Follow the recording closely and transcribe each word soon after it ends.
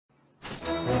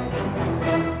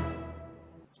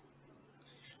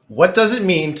What does it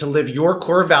mean to live your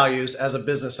core values as a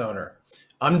business owner?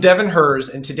 I'm Devin Hers,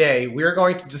 and today we're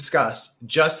going to discuss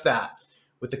just that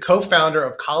with the co-founder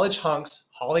of College Hunks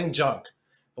Hauling Junk,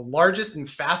 the largest and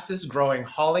fastest growing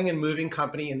hauling and moving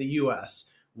company in the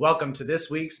US. Welcome to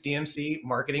this week's DMC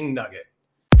Marketing Nugget.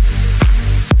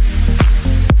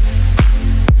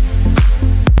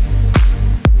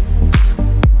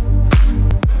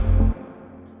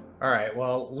 All right,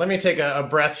 well, let me take a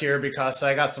breath here because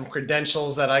I got some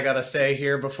credentials that I got to say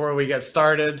here before we get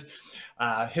started.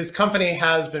 His company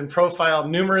has been profiled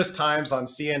numerous times on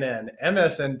CNN,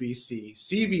 MSNBC,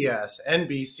 CBS,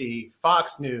 NBC,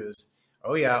 Fox News,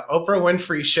 oh yeah, Oprah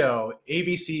Winfrey Show,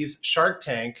 ABC's Shark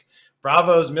Tank,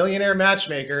 Bravo's Millionaire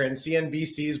Matchmaker, and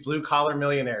CNBC's Blue Collar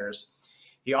Millionaires.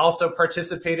 He also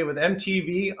participated with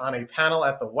MTV on a panel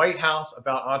at the White House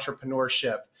about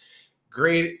entrepreneurship.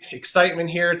 Great excitement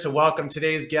here to welcome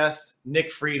today's guest,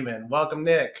 Nick Friedman. Welcome,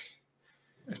 Nick.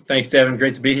 Thanks, Devin.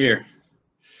 Great to be here.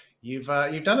 You've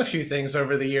done a few things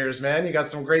over the years, man. You got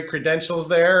some great credentials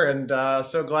there, and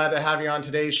so glad to have you on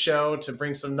today's show to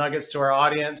bring some nuggets to our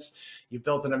audience. You've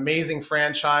built an amazing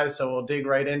franchise, so we'll dig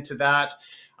right into that.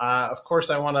 Of course,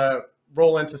 I want to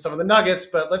roll into some of the nuggets,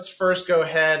 but let's first go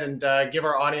ahead and give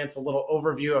our audience a little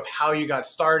overview of how you got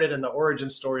started and the origin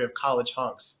story of College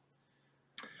Hunks.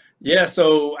 Yeah,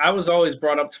 so I was always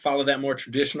brought up to follow that more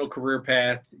traditional career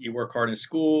path. You work hard in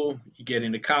school, you get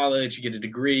into college, you get a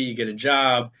degree, you get a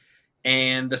job.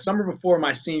 And the summer before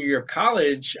my senior year of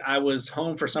college, I was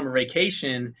home for summer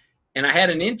vacation, and I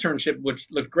had an internship, which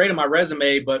looked great on my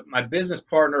resume, but my business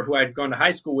partner, who I'd gone to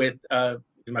high school with,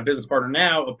 my business partner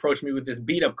now, approached me with this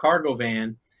beat-up cargo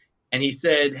van. And he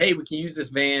said, hey, we can use this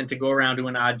van to go around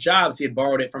doing odd jobs. He had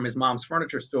borrowed it from his mom's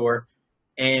furniture store.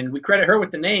 And we credit her with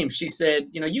the name. She said,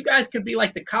 you guys could be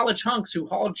like the College Hunks who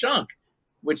haul junk,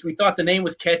 which we thought the name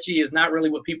was catchy, is not really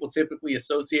what people typically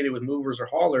associated with movers or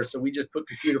haulers. So we just put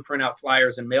computer printout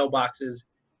flyers in mailboxes.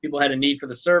 People had a need for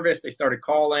the service. They started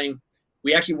calling.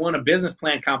 We actually won a business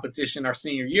plan competition our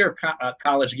senior year of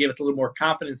college. It gave us a little more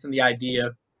confidence in the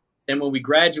idea. Then when we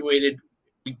graduated,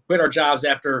 we quit our jobs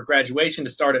after graduation to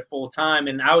start at full time.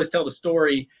 And I always tell the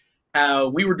story how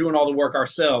we were doing all the work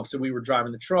ourselves. So we were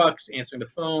driving the trucks, answering the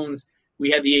phones. We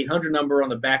had the 800 number on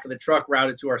the back of the truck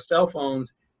routed to our cell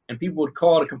phones, and people would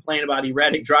call to complain about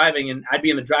erratic driving. And I'd be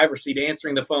in the driver's seat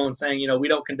answering the phone saying, we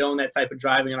don't condone that type of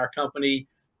driving in our company.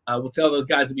 We'll tell those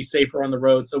guys to be safer on the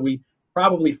road. So we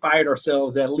probably fired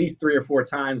ourselves at least 3 or 4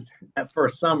 times that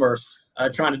first summer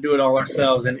trying to do it all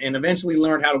ourselves, and eventually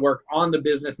learned how to work on the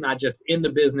business, not just in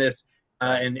the business.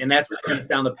 And that's what sent us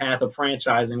down the path of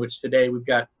franchising, which today we've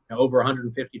got over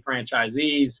 150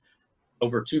 franchisees,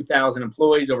 over 2,000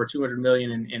 employees, over 200 million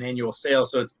in annual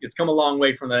sales. So it's come a long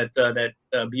way from that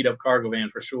beat up cargo van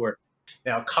for sure.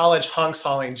 Now, College Hunks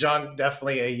Hauling Junk,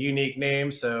 definitely a unique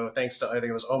name. So thanks to, I think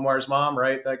it was Omar's mom,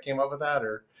 right, that came up with that,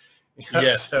 or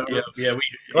yes, so, yeah.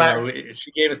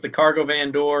 She gave us the cargo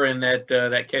van door and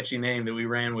that catchy name that we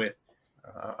ran with.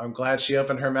 I'm glad she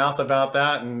opened her mouth about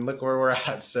that, and look where we're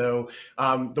at. So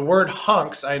the word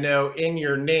hunks, I know in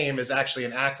your name, is actually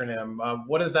an acronym.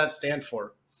 What does that stand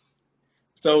for?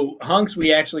 So hunks,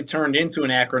 we actually turned into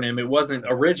an acronym. It wasn't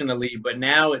originally, but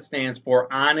now it stands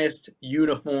for honest,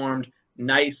 uniformed,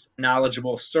 nice,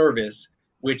 knowledgeable service,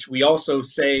 which we also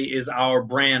say is our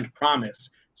brand promise.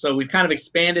 So we've kind of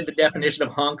expanded the definition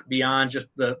of hunk beyond just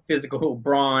the physical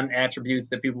brawn attributes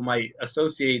that people might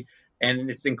associate.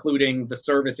 And it's including the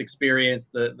service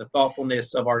experience, the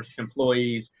thoughtfulness of our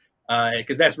employees,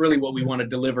 because that's really what we want to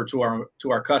deliver to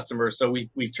our customers. So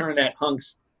we turned that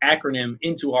hunks acronym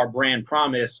into our brand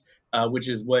promise, which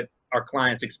is what our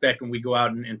clients expect when we go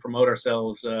out and promote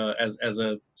ourselves as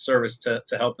a service to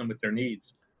help them with their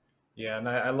needs. Yeah, and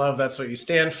I love that's what you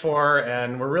stand for.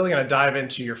 And we're really going to dive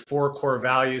into your 4 core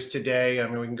values today. I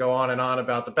mean, we can go on and on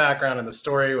about the background and the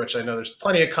story, which I know there's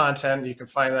plenty of content. You can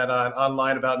find that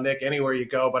online about Nick anywhere you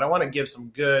go. But I want to give some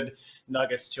good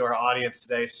nuggets to our audience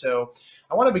today. So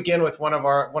I want to begin with one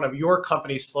of your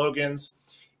company's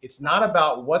slogans. It's not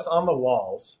about what's on the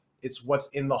walls, it's what's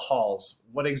in the halls.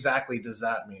 What exactly does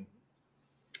that mean?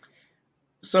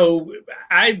 So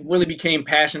I really became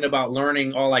passionate about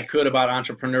learning all I could about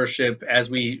entrepreneurship as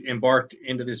we embarked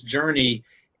into this journey.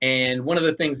 And one of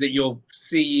the things that you'll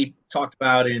see talked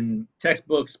about in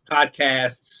textbooks,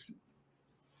 podcasts,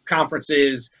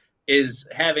 conferences is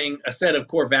having a set of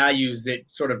core values that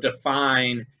sort of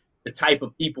define the type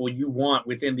of people you want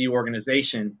within the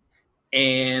organization.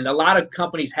 And a lot of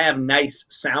companies have nice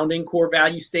sounding core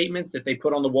value statements that they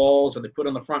put on the walls or they put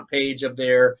on the front page of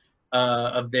their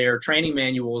training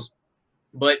manuals,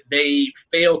 but they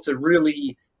fail to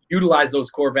really utilize those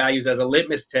core values as a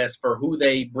litmus test for who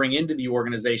they bring into the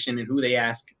organization and who they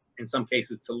ask, in some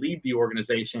cases, to lead the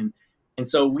organization. And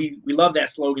so we love that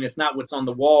slogan. It's not what's on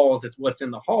the walls, it's what's in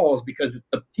the halls, because it's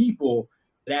the people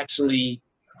that actually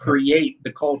create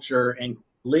the culture and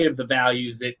live the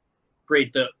values that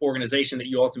create the organization that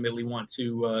you ultimately want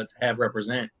to have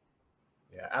represent.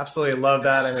 Yeah, absolutely love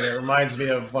that. I mean, it reminds me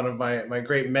of one of my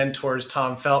great mentors,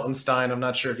 Tom Feltenstein. I'm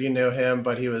not sure if you know him,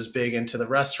 but he was big into the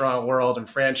restaurant world and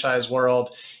franchise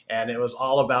world. And it was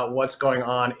all about what's going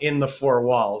on in the four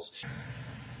walls.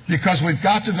 Because we've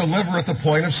got to deliver at the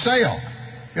point of sale.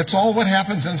 It's all what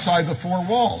happens inside the four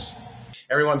walls.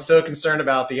 Everyone's so concerned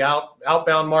about the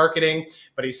outbound marketing,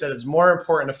 but he said it's more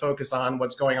important to focus on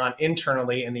what's going on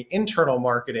internally in the internal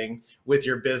marketing with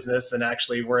your business than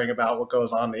actually worrying about what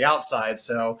goes on the outside.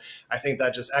 So I think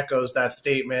that just echoes that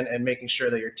statement, and making sure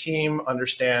that your team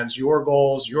understands your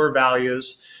goals, your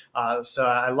values. So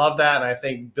I love that. And I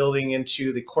think building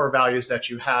into the core values that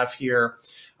you have here,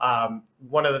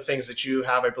 one of the things that you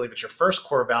have, I believe it's your first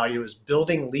core value, is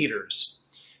building leaders.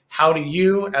 How do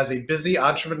you, as a busy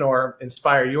entrepreneur,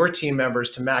 inspire your team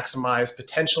members to maximize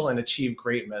potential and achieve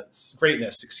greatness?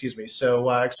 So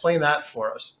explain that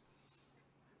for us.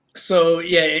 So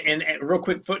yeah, and a real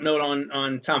quick footnote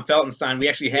on Tom Feltenstein. We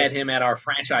actually had him at our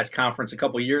franchise conference a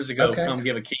couple of years ago, come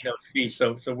give a keynote speech.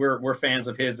 So we're fans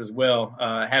of his as well.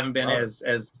 Haven't been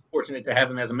as fortunate to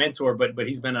have him as a mentor, but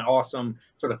he's been an awesome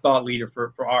sort of thought leader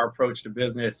for our approach to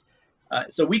business.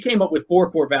 So we came up with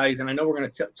 4 core values, and I know we're going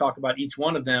to talk about each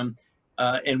one of them.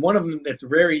 And one of them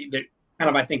that kind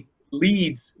of, I think,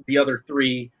 leads the other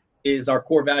 3 is our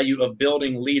core value of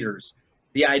building leaders.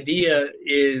 The idea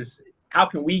is, how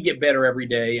can we get better every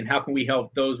day, and how can we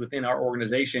help those within our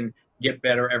organization get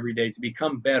better every day to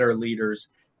become better leaders?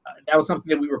 That was something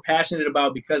that we were passionate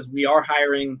about, because we are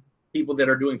hiring people that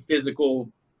are doing physical,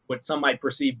 what some might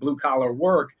perceive blue-collar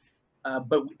work.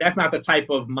 But that's not the type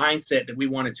of mindset that we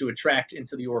wanted to attract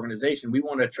into the organization. We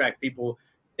want to attract people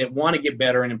that want to get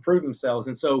better and improve themselves.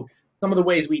 And so some of the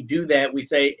ways we do that, we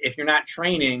say, if you're not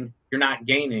training, you're not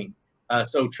gaining.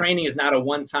 So training is not a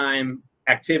one-time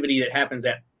activity that happens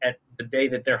at the day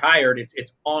that they're hired.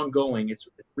 It's ongoing. It's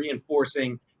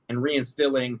reinforcing and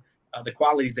reinstilling the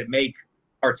qualities that make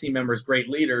our team members great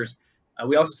leaders.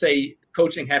 We also say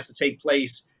coaching has to take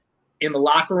place in the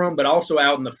locker room, but also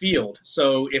out in the field.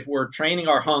 So if we're training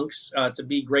our hunks to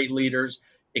be great leaders,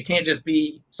 it can't just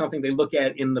be something they look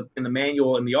at in the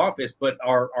manual in the office, but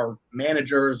our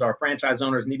managers, our franchise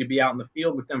owners need to be out in the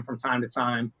field with them from time to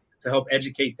time to help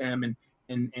educate them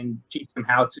and teach them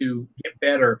how to get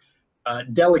better.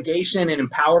 Delegation and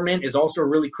empowerment is also a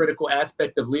really critical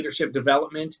aspect of leadership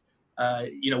development.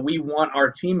 We want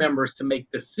our team members to make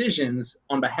decisions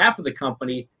on behalf of the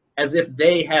company as if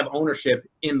they have ownership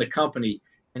in the company,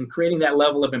 and creating that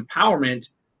level of empowerment.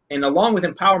 And along with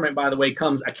empowerment, by the way,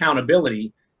 comes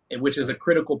accountability, which is a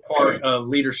critical part of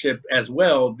leadership as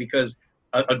well, because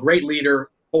a great leader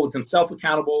holds himself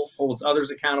accountable, holds others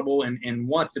accountable, and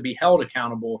wants to be held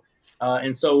accountable.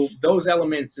 And so those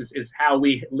elements is how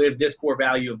we live this core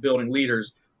value of building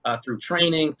leaders, through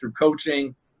training, through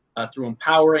coaching, through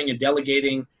empowering and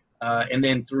delegating, and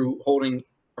then through holding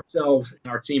ourselves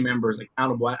and our team members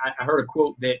accountable. I heard a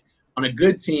quote that on a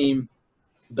good team,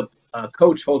 the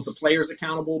coach holds the players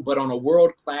accountable, but on a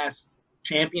world-class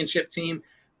championship team,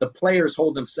 the players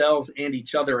hold themselves and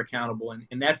each other accountable.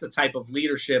 And that's the type of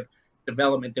leadership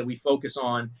development that we focus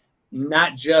on,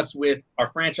 not just with our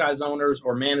franchise owners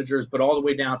or managers, but all the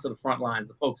way down to the front lines,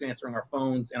 the folks answering our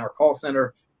phones in our call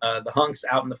center, the hunks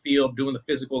out in the field, doing the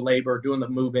physical labor, doing the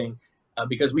moving,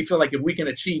 because we feel like if we can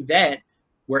achieve that,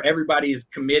 where everybody is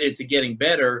committed to getting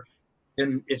better,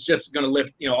 then it's just going to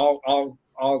lift,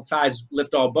 all tides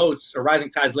lift all boats, or rising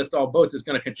tides lift all boats. Is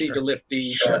going to continue to lift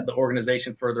the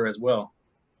organization further as well.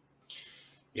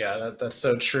 Yeah, that's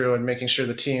so true. And making sure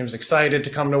the team's excited to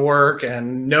come to work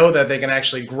and know that they can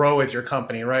actually grow with your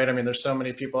company, right? I mean, there's so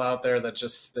many people out there that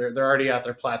just, they're already at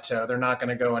their plateau. They're not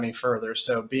going to go any further.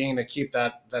 So being to keep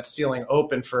that ceiling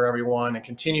open for everyone and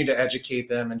continue to educate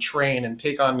them and train and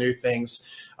take on new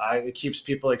things, it keeps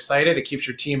people excited. It keeps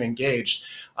your team engaged.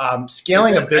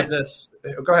 Scaling a business.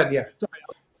 Go ahead. Yeah. Sorry,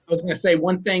 I was going to say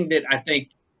one thing that I think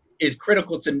is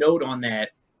critical to note on that,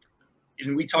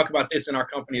 and we talk about this in our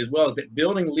company as well, is that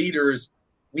building leaders,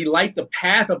 we like the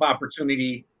path of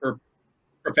opportunity for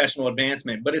professional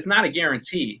advancement, but it's not a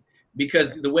guarantee,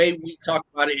 because the way we talk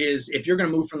about it is, if you're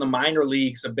going to move from the minor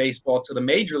leagues of baseball to the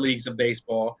major leagues of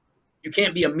baseball, you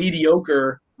can't be a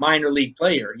mediocre minor league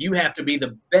player. You have to be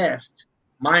the best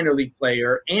minor league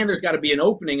player, and there's got to be an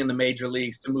opening in the major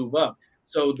leagues to move up.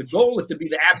 So the goal is to be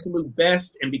the absolute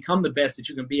best and become the best that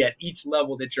you can be at each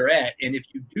level that you're at. And if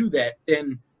you do that,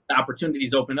 then the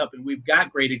opportunities open up. And we've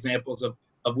got great examples of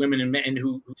women and men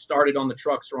who started on the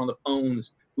trucks or on the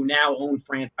phones, who now own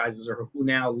franchises or who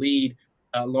now lead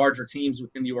larger teams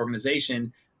within the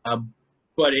organization.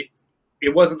 But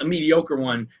it wasn't the mediocre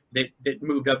one that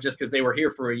moved up just because they were here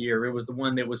for a year. It was the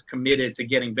one that was committed to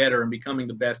getting better and becoming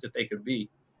the best that they could be.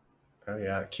 Oh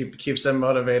yeah, keeps them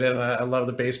motivated. And I love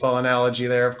the baseball analogy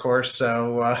there, of course.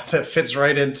 So that fits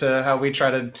right into how we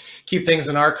try to keep things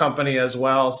in our company as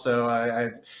well.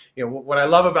 So what I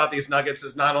love about these nuggets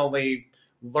is not only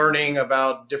learning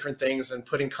about different things and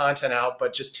putting content out,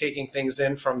 but just taking things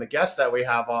in from the guests that we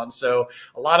have on. So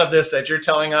a lot of this that you're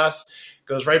telling us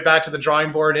goes right back to the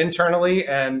drawing board internally,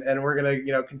 and we're going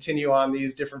to continue on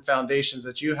these different foundations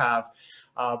that you have.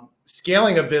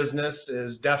 Scaling a business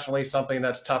is definitely something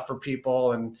that's tough for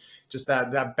people, and just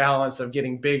that balance of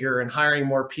getting bigger and hiring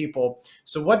more people.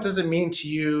 So what does it mean to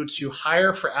you to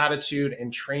hire for attitude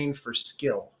and train for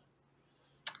skill?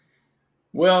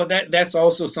 Well, that's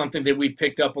also something that we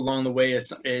picked up along the way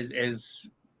as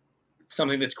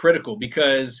something that's critical,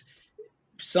 because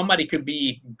somebody could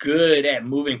be good at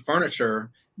moving furniture,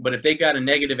 but if they got a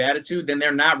negative attitude, then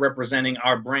they're not representing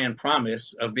our brand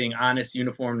promise of being honest,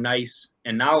 uniform, nice,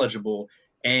 and knowledgeable.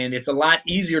 And it's a lot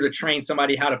easier to train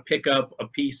somebody how to pick up a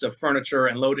piece of furniture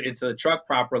and load it into the truck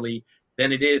properly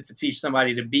than it is to teach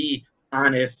somebody to be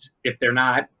honest if they're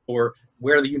not, or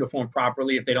wear the uniform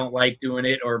properly if they don't like doing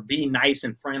it, or be nice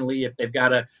and friendly if they've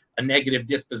got a negative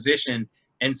disposition.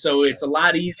 And so it's a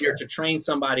lot easier to train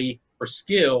somebody for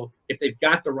skill if they've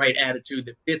got the right attitude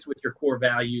that fits with your core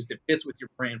values, that fits with your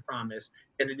brand promise,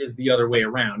 than it is the other way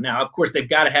around. Now, of course, they've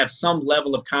got to have some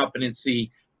level of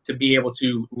competency to be able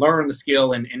to learn the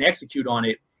skill and execute on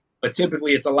it. But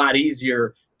typically, it's a lot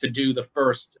easier to do the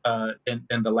first than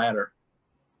the latter.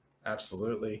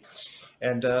 Absolutely.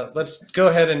 And let's go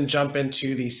ahead and jump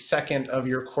into the second of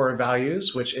your core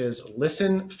values, which is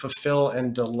listen, fulfill,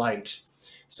 and delight.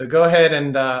 So go ahead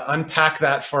and unpack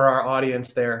that for our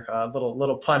audience there.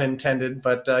 Little pun intended,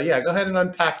 but yeah, go ahead and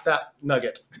unpack that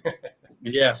nugget.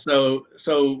 Yeah. So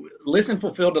listen,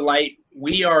 fulfill, delight.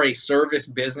 We are a service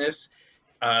business.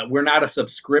 We're not a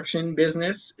subscription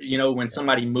business. When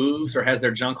somebody moves or has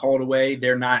their junk hauled away,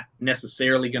 they're not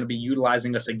necessarily going to be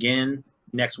utilizing us again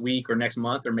next week or next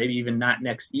month, or maybe even not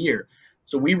next year.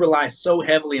 So we rely so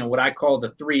heavily on what I call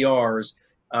the 3 R's: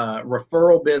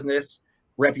 referral business,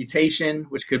 reputation,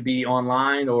 which could be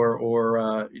online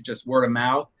or just word of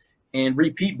mouth, and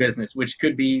repeat business, which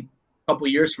could be a couple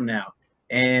of years from now.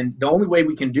 And the only way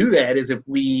we can do that is if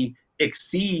we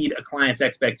exceed a client's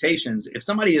expectations. If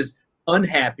somebody is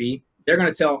unhappy, they're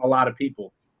going to tell a lot of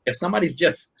people. If somebody's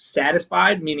just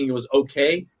satisfied, meaning it was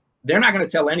okay, they're not going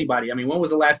to tell anybody. I mean, when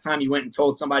was the last time you went and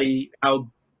told somebody how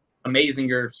amazing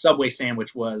your Subway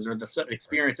sandwich was, or the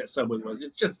experience at Subway was?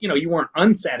 It's just, you weren't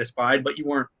unsatisfied, but you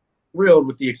weren't thrilled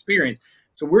with the experience.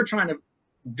 So we're trying to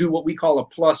do what we call a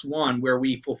 +1, where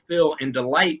we fulfill and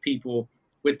delight people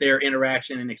with their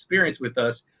interaction and experience with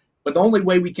us. But the only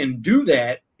way we can do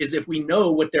that is if we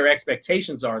know what their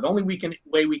expectations are. The only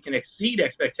way we can exceed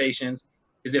expectations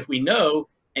is if we know,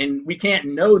 and we can't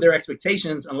know their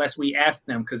expectations unless we ask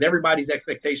them, because everybody's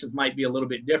expectations might be a little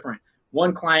bit different.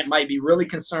 One client might be really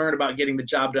concerned about getting the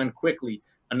job done quickly.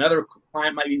 Another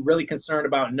client might be really concerned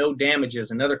about no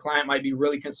damages. Another client might be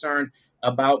really concerned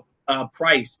about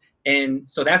price. And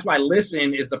so that's why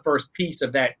listen is the first piece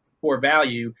of that core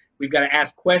value. We've got to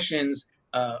ask questions,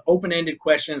 open-ended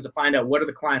questions, to find out what are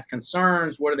the client's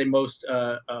concerns, what are they most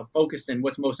focused in,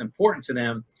 what's most important to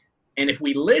them. And if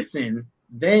we listen,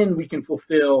 then we can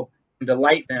fulfill and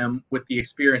delight them with the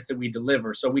experience that we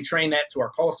deliver. So we train that to our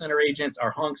call center agents,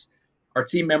 our hunks, our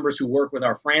team members who work with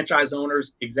our franchise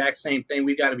owners. Exact same thing.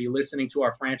 We've got to be listening to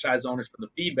our franchise owners for the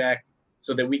feedback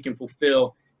so that we can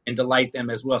fulfill and delight them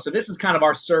as well. So this is kind of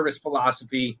our service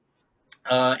philosophy,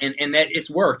 and that it's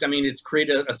worked. I mean, it's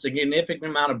created a significant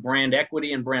amount of brand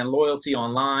equity and brand loyalty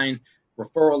online.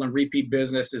 Referral and repeat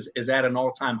business is at an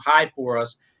all-time high for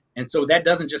us. And so that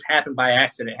doesn't just happen by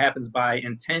accident. It happens by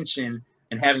intention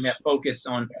and having that focus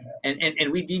on,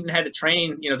 and we've even had to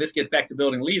train, this gets back to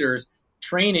building leaders,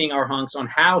 training our hunks on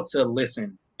how to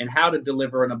listen and how to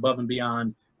deliver an above and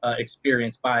beyond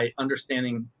experience by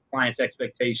understanding clients'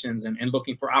 expectations and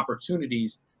looking for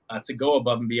opportunities to go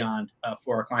above and beyond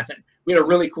for our clients. And we had a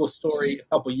really cool story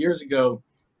a couple of years ago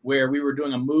where we were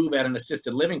doing a move at an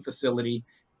assisted living facility,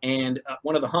 and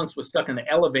one of the hunks was stuck in the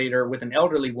elevator with an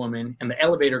elderly woman, and the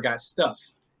elevator got stuck.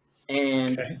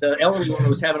 And Okay. the elderly woman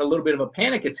was having a little bit of a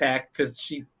panic attack because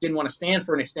she didn't want to stand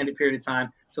for an extended period of time.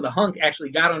 So the hunk actually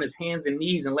got on his hands and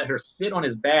knees and let her sit on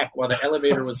his back while the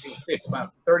elevator was being fixed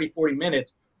about 30, 40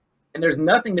 minutes. And there's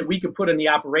nothing that we could put in the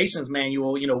operations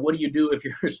manual. What do you do if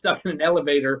you're stuck in an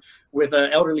elevator with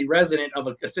an elderly resident of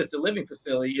an assisted living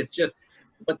facility? It's just,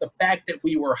 but the fact that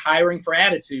we were hiring for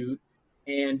attitude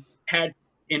and had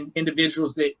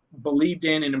individuals that believed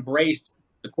in and embraced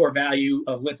the core value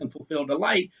of listen, fulfill,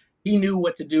 delight, he knew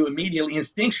what to do immediately,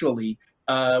 instinctually,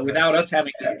 without us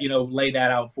having to, lay that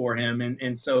out for him.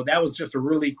 And so that was just a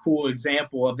really cool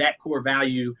example of that core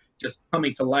value just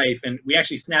coming to life. And we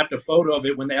actually snapped a photo of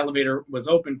it when the elevator was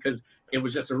open because it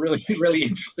was just a really, really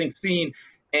interesting scene.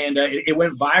 And it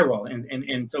went viral.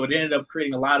 And so it ended up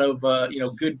creating a lot of,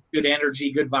 good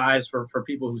energy, good vibes for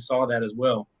people who saw that as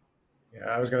well. Yeah,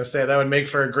 I was going to say that would make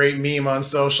for a great meme on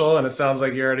social, and it sounds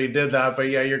like you already did that. But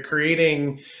yeah, you're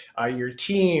creating your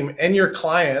team and your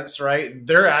clients, right?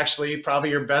 They're actually probably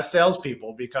your best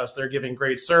salespeople because they're giving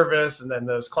great service, and then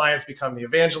those clients become the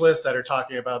evangelists that are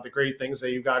talking about the great things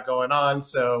that you've got going on.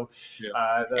 So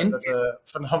that's a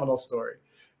phenomenal story.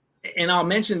 And I'll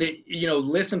mention that,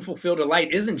 listen, fulfill,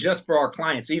 delight isn't just for our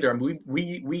clients either. I mean,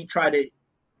 we try to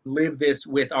live this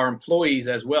with our employees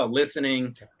as well,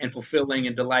 listening and fulfilling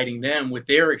and delighting them with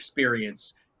their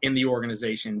experience in the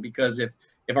organization. Because if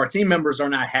our team members are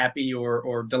not happy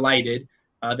or delighted,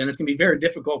 then it's going to be very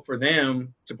difficult for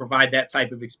them to provide that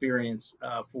type of experience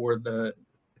for the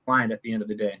client at the end of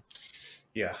the day.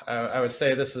 Yeah, I would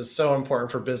say this is so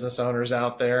important for business owners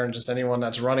out there and just anyone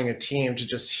that's running a team to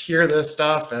just hear this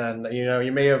stuff. And,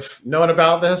 you may have known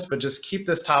about this, but just keep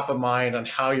this top of mind on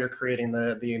how you're creating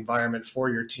the environment for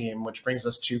your team, which brings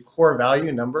us to core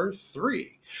value number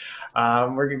 3.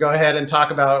 We're going to go ahead and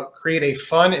talk about create a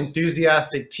fun,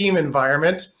 enthusiastic team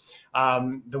environment.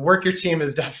 The work your team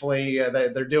is definitely,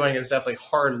 they're doing is definitely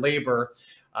hard labor.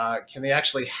 Can they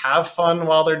actually have fun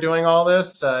while they're doing all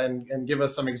this? And give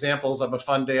us some examples of a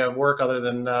fun day of work other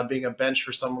than being a bench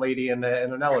for some lady in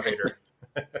an elevator.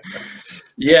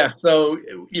 Yeah. So,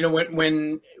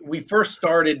 when we first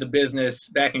started the business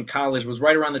back in college was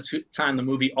right around the time the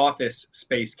movie Office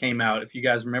Space came out. If you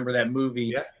guys remember that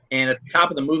movie. Yeah. And at the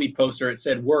top of the movie poster, it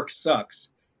said work sucks.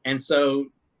 And so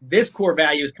this core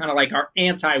value is kind of like our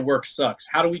anti-work sucks.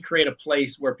 How do we create a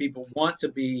place where people want to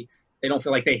be? They don't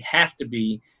feel like they have to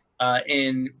be.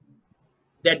 And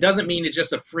that doesn't mean it's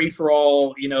just a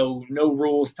free-for-all, no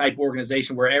rules type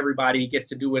organization where everybody gets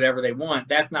to do whatever they want.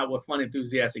 That's not what fun,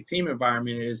 enthusiastic team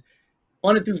environment is.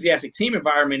 Fun, enthusiastic team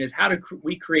environment is how do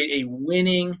we create a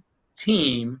winning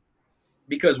team,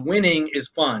 because winning is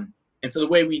fun. And so the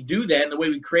way we do that and the way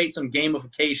we create some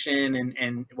gamification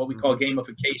and what we call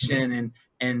gamification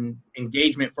and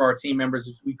engagement for our team members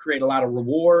is we create a lot of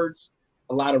rewards,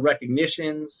 a lot of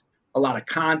recognitions, a lot of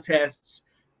contests,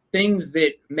 things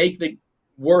that make the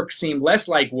work seem less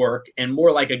like work and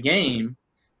more like a game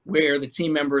where the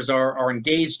team members are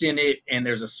engaged in it, and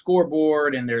there's a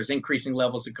scoreboard and there's increasing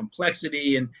levels of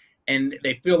complexity, and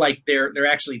they feel like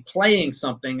they're actually playing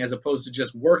something as opposed to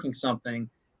just working something.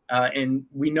 And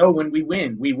we know when we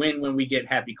win when we get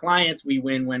happy clients, we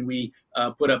win when we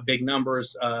put up big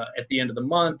numbers at the end of the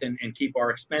month and keep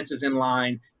our expenses in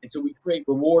line. And so we create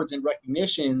rewards and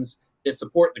recognitions that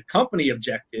support the company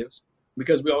objectives,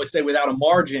 because we always say without a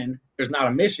margin, there's not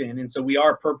a mission. And so we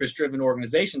are a purpose-driven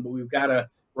organization, but we've got to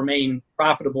remain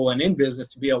profitable and in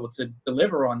business to be able to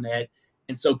deliver on that.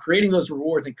 And so creating those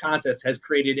rewards and contests has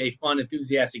created a fun,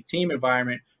 enthusiastic team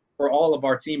environment for all of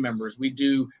our team members. We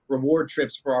do reward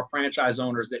trips for our franchise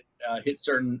owners that hit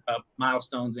certain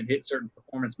milestones and hit certain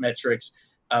performance metrics.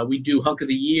 We do Hunk of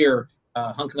the Year,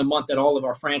 Hunk of the Month at all of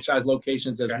our franchise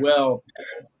locations as well.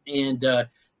 And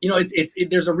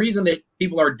there's a reason that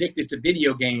people are addicted to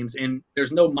video games, and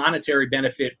there's no monetary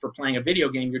benefit for playing a video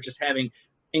game. You're just having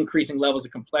increasing levels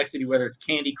of complexity, whether it's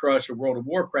Candy Crush or World of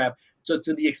Warcraft. So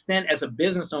to the extent as a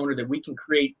business owner that we can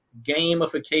create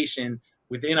gamification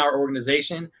within our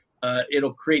organization,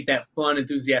 it'll create that fun,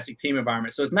 enthusiastic team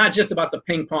environment. So it's not just about the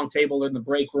ping pong table in the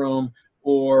break room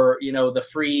or, the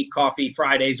free coffee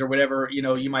Fridays or whatever,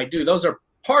 you might do. Those are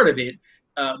part of it.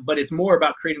 But it's more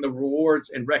about creating the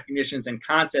rewards and recognitions and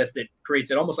contests that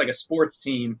creates it almost like a sports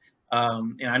team.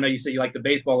 And I know you say you like the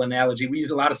baseball analogy. We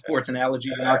use a lot of sports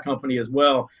analogies in our company as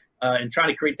well, and trying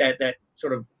to create that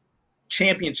sort of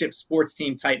championship sports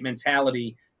team type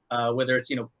mentality, whether it's,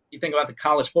 you think about the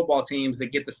college football teams that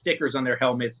get the stickers on their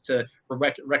helmets to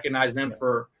recognize them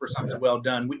for something well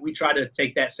done. We try to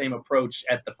take that same approach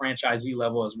at the franchisee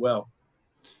level as well.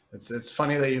 It's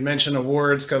funny that you mentioned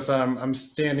awards, because I'm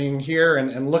standing here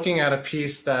and looking at a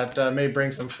piece that may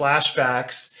bring some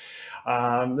flashbacks.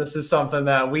 This is something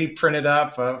that we printed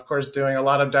up, of course, doing a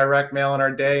lot of direct mail in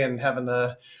our day and having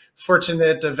the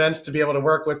fortunate events to be able to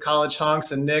work with College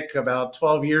Hunks and Nick about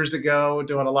 12 years ago,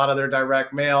 doing a lot of their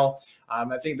direct mail.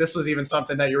 I think this was even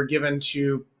something that you were given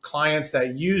to clients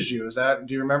that use you. Do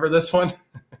you remember this one?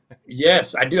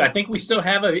 Yes, I do. I think we still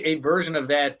have a version of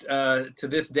that to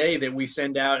this day that we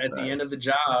send out at the end of the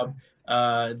job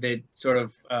that sort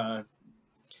of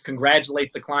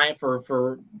congratulates the client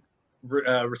for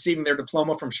receiving their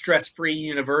diploma from Stress-Free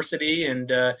University, and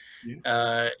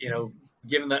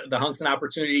giving the hunks an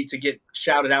opportunity to get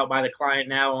shouted out by the client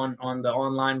now on the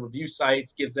online review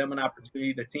sites, gives them an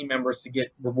opportunity, the team members, to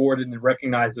get rewarded and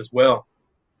recognized as well.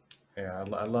 Yeah,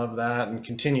 I love that, and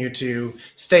continue to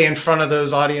stay in front of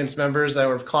those audience members that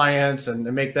were clients and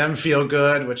make them feel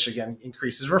good, which again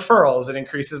increases referrals. It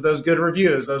increases those good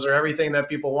reviews. Those are everything that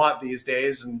people want these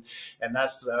days, and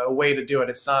that's a way to do it.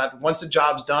 It's not, once a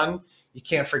job's done, you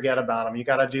can't forget about them. You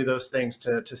got to do those things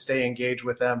to stay engaged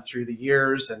with them through the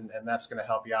years, and that's going to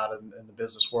help you out in the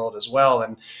business world as well.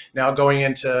 And now going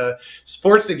into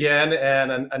sports again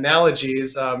and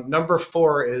analogies, number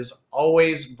 4 is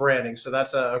always branding. So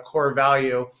that's a core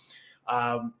value.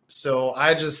 So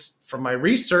I just, from my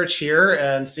research here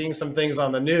and seeing some things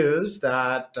on the news,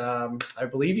 that I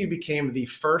believe you became the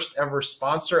first ever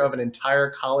sponsor of an entire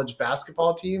college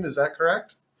basketball team. Is that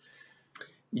correct?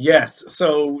 Yes.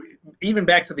 So even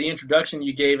back to the introduction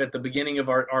you gave at the beginning of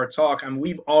our talk,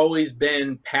 we've always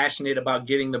been passionate about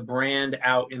getting the brand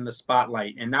out in the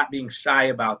spotlight and not being shy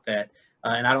about that.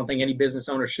 And I don't think any business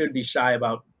owner should be shy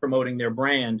about promoting their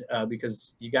brand,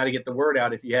 because you got to get the word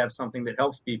out if you have something that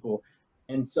helps people.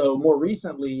 And so more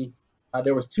recently,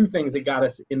 there was 2 things that got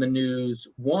us in the news.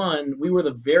 One, we were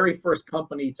the very first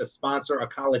company to sponsor a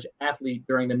college athlete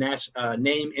during the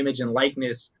name, image, and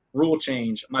likeness rule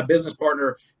change. My business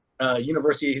partner,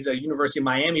 he's a University of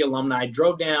Miami alumni,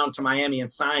 drove down to Miami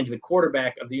and signed the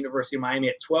quarterback of the University of Miami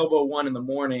at 12:01 in the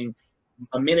morning,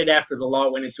 a minute after the law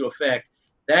went into effect.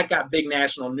 That got big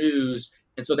national news.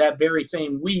 And so that very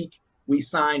same week, we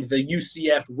signed the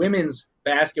UCF women's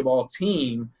basketball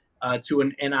team to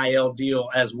an NIL deal,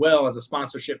 as well as a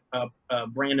sponsorship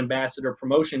brand ambassador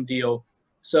promotion deal.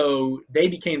 So they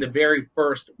became the very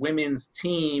first women's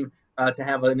team to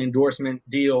have an endorsement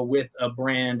deal with a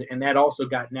brand. And that also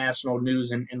got national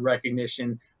news and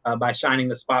recognition by shining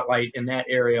the spotlight in that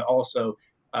area also.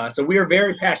 So we are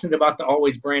very passionate about the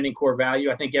always branding core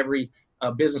value. I think every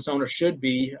business owner should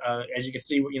be. As you can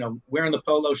see, wearing the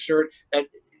polo shirt that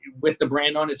with the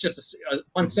brand on is just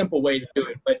one simple way to do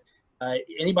it. But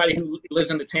anybody who lives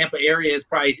in the Tampa area is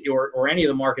probably, or any of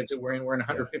the markets that we're in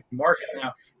 150 markets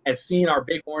now, has seen our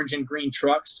big orange and green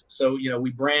trucks. So,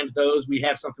 we brand those. We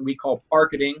have something we call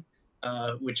parketing,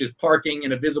 which is parking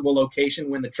in a visible location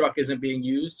when the truck isn't being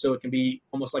used. So it can be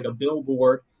almost like a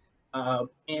billboard.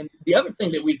 And the other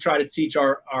thing that we try to teach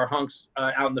our hunks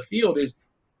out in the field is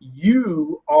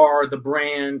you are the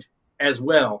brand as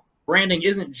well. Branding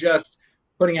isn't just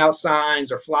putting out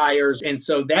signs or flyers. And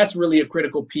so that's really a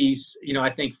critical piece,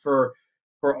 I think for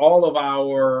all of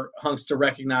our hunks to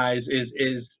recognize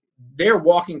is they're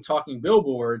walking, talking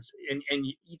billboards. And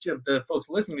each of the folks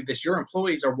listening to this, your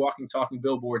employees are walking, talking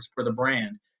billboards for the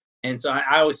brand. And so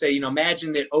I always say,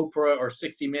 imagine that Oprah or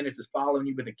 60 Minutes is following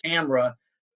you with a camera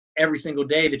every single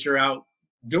day that you're out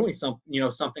doing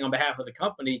something on behalf of the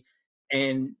company.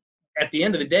 And at the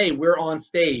end of the day, we're on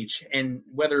stage, and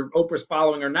whether Oprah's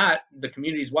following or not, the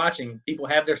community's watching. People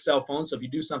have their cell phones, so if you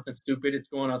do something stupid, it's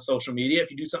going on social media.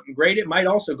 If you do something great, it might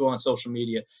also go on social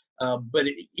media. But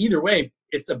either way,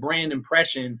 it's a brand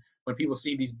impression when people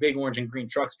see these big orange and green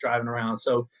trucks driving around.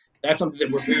 So that's something that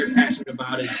we're very passionate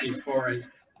about as far as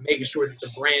making sure that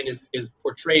the brand is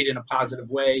portrayed in a positive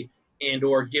way, and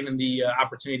or given the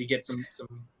opportunity to get some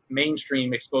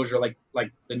mainstream exposure,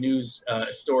 like the news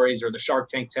stories or the Shark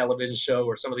Tank television show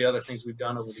or some of the other things we've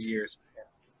done over the years.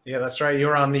 Yeah, that's right. You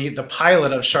were on the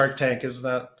pilot of Shark Tank, isn't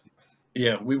that?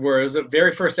 Yeah, we were. It was the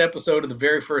very first episode of the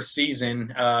very first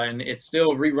season, and it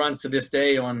still reruns to this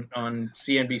day on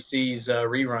CNBC's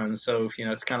reruns. So,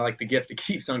 it's kind of like the gift that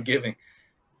keeps on giving.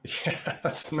 Yeah,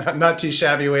 that's not too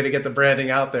shabby way to get the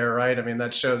branding out there, right? I mean,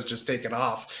 that show's just taken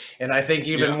off. And I think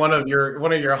even one of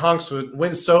your hunks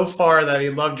went so far that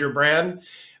he loved your brand.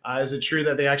 Is it true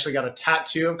that they actually got a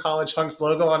tattoo of College Hunks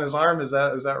logo on his arm? Is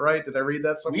that right? Did I read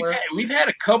that somewhere? We've had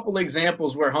a couple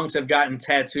examples where hunks have gotten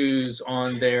tattoos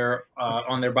on their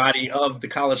body of the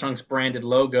College Hunks branded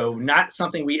logo. Not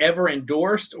something we ever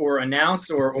endorsed or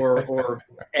announced or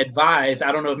advised.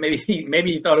 I don't know if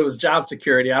maybe he thought it was job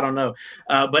security. I don't know.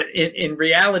 But in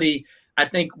reality, I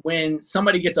think when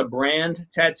somebody gets a brand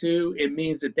tattoo, it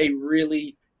means that they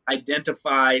really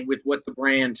identify with what the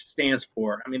brand stands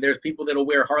for. I mean, there's people that'll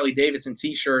wear Harley Davidson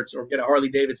t-shirts or get a Harley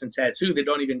Davidson tattoo that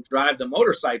don't even drive the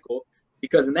motorcycle,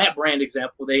 because in that brand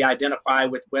example, they identify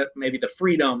with maybe the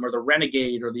freedom or the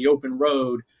renegade or the open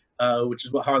road, which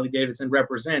is what Harley Davidson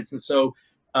represents. And so,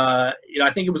 I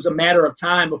think it was a matter of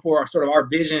time before our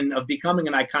vision of becoming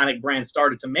an iconic brand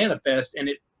started to manifest. And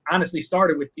it honestly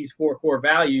started with these 4 core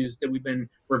values that we've been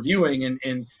reviewing,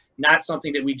 and not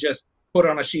something that we just put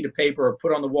on a sheet of paper or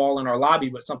put on the wall in our lobby,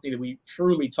 but something that we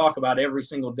truly talk about every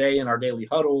single day in our daily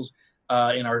huddles,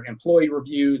 in our employee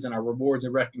reviews and our rewards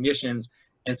and recognitions.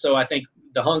 And so I think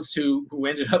the hunks who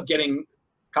ended up getting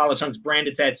College Hunks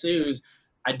branded tattoos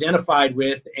identified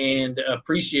with and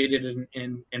appreciated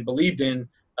and believed in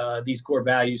these core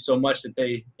values so much that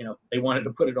they wanted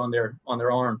to put it on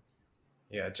their arm.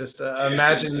 Yeah, just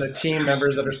imagine the team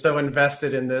members that are so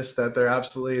invested in this that they're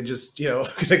absolutely just, going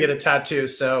to get a tattoo.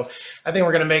 So I think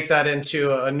we're going to make that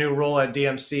into a new rule at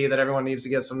DMC, that everyone needs to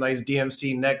get some nice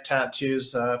DMC neck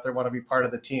tattoos if they want to be part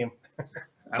of the team.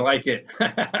 I like it.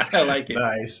 I like it.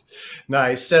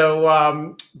 Nice.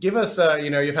 So give us,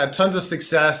 you've had tons of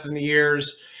success in the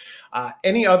years.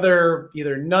 Any other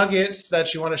either nuggets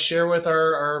that you want to share with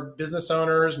our business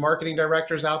owners, marketing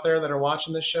directors out there that are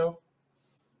watching this show?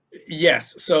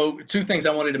 Yes. So 2 things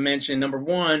I wanted to mention. Number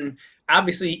one,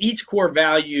 obviously each core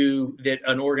value that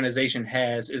an organization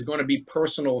has is going to be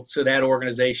personal to that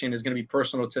organization, is going to be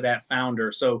personal to that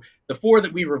founder. So the 4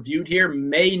 that we reviewed here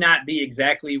may not be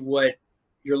exactly what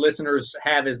your listeners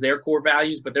have as their core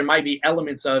values, but there might be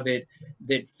elements of it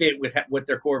that fit with what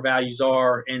their core values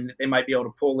are, and they might be able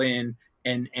to pull in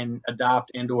and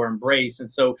adopt and or embrace. And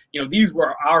so, these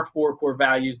were our 4 core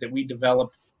values that we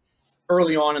developed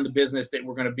early on in the business that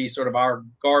were going to be sort of our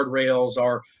guardrails,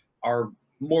 our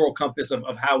moral compass of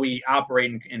how we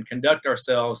operate and conduct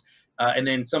ourselves. And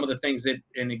then some of the things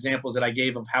and examples that I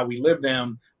gave of how we live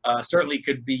them certainly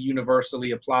could be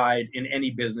universally applied in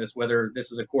any business, whether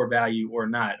this is a core value or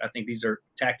not. I think these are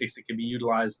tactics that can be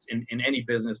utilized in any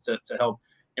business to help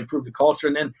improve the culture.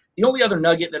 And then the only other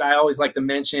nugget that I always like to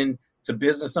mention to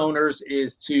business owners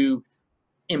is to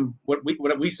what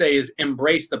we say is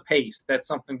embrace the pace. That's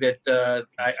something that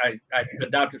I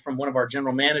adopted from one of our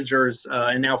general managers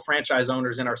and now franchise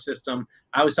owners in our system.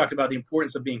 I always talked about the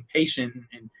importance of being patient,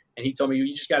 and he told me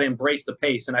you just got to embrace the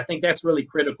pace. And I think that's really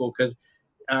critical, because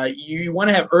you want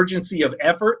to have urgency of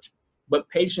effort, but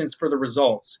patience for the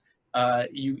results.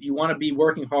 You want to be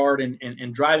working hard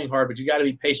and driving hard, but you got to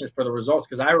be patient for the results.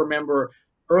 Because I remember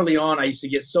early on, I used to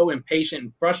get so impatient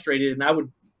and frustrated, and I would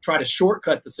try to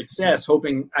shortcut the success,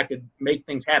 hoping I could make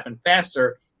things happen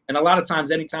faster. And a lot of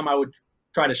times, anytime I would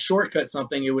try to shortcut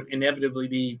something, it would inevitably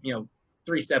be,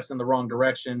 3 steps in the wrong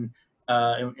direction,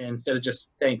 instead of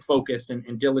just staying focused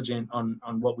and diligent on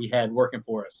what we had working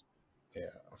for us. Yeah,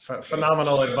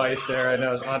 phenomenal advice there. I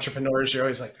know as entrepreneurs, you're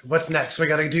always like, what's next? We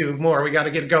got to do more. We got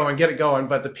to get it going.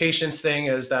 But the patience thing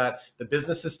is that the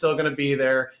business is still going to be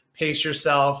there. Pace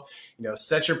yourself,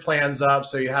 set your plans up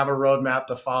so you have a roadmap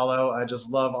to follow. I just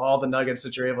love all the nuggets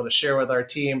that you're able to share with our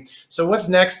team. So what's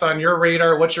next on your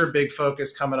radar? What's your big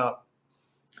focus coming up?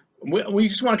 We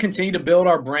just want to continue to build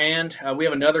our brand. We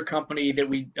have another company that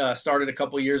we started a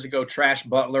couple of years ago, Trash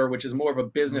Butler, which is more of a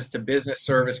business-to-business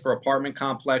service for apartment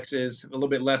complexes, a little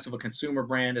bit less of a consumer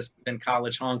brand than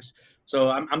College Hunks. So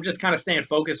I'm just kind of staying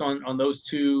focused on those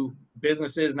 2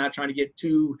 businesses, not trying to get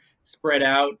too spread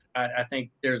out. I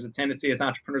think there's a tendency as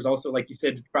entrepreneurs also, like you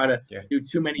said, to try to do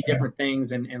too many different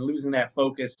things, and losing that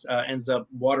focus ends up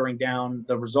watering down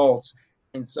the results.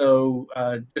 And so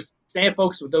just staying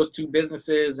focused with those 2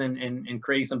 businesses and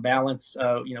creating some balance,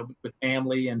 with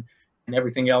family and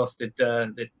everything else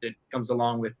that comes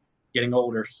along with getting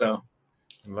older. So.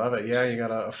 Love it. Yeah, you got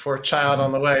a 4th child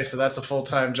on the way, so that's a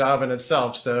full-time job in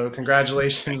itself. So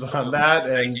congratulations on that.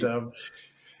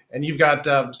 And you've got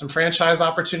some franchise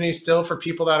opportunities still for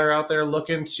people that are out there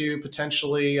looking to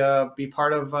potentially be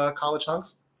part of College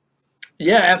Hunks?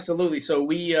 Yeah, absolutely. So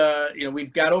we've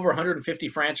got over 150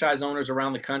 franchise owners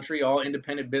around the country, all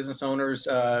independent business owners.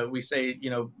 We say,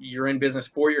 you're in business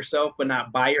for yourself, but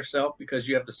not by yourself, because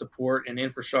you have the support and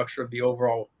infrastructure of the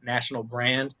overall national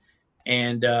brand.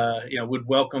 And, would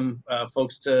welcome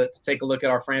folks to take a look at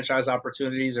our franchise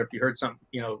opportunities, or if you heard something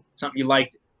you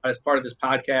liked as part of this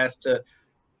podcast,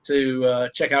 to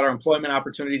check out our employment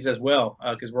opportunities as well,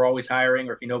 because we're always hiring.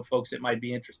 Or if you know folks that might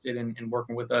be interested in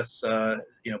working with us,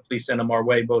 please send them our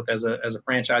way, both as a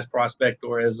franchise prospect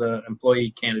or as an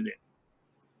employee candidate.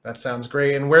 That sounds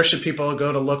great. And where should people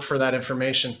go to look for that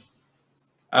information?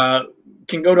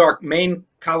 Can go to our main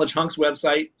College Hunks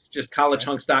website. It's just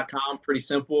collegehunks.com. Pretty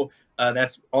simple.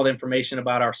 That's all the information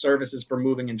about our services for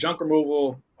moving and junk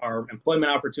removal, our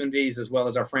employment opportunities, as well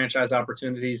as our franchise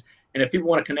opportunities. And if people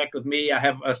want to connect with me, I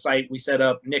have a site we set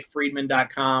up,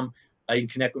 nickfriedman.com. You can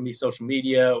connect with me social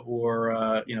media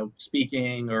or,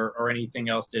 speaking or anything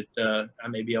else that I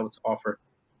may be able to offer.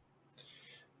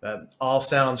 That all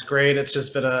sounds great. It's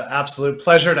just been an absolute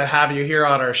pleasure to have you here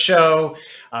on our show.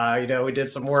 We did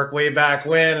some work way back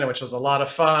when, which was a lot of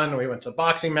fun. We went to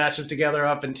boxing matches together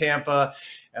up in Tampa.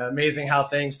 Amazing how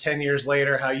things 10 years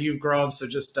later, how you've grown. So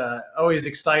just always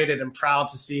excited and proud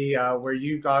to see where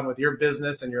you've gone with your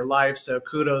business and your life. So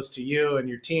kudos to you and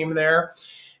your team there.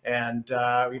 And,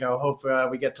 hope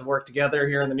we get to work together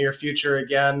here in the near future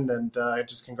again. And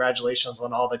just congratulations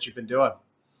on all that you've been doing.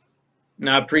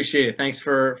 No, I appreciate it. Thanks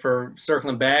for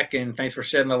circling back, and thanks for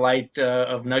shedding the light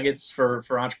of nuggets for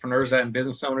entrepreneurs and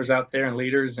business owners out there and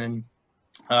leaders. And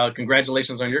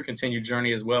congratulations on your continued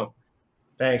journey as well.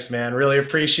 Thanks, man. Really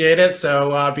appreciate it.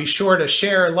 So be sure to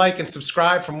share, like, and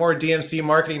subscribe for more DMC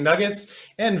Marketing Nuggets,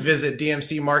 and visit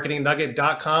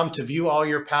dmcmarketingnugget.com to view all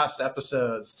your past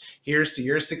episodes. Here's to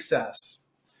your success.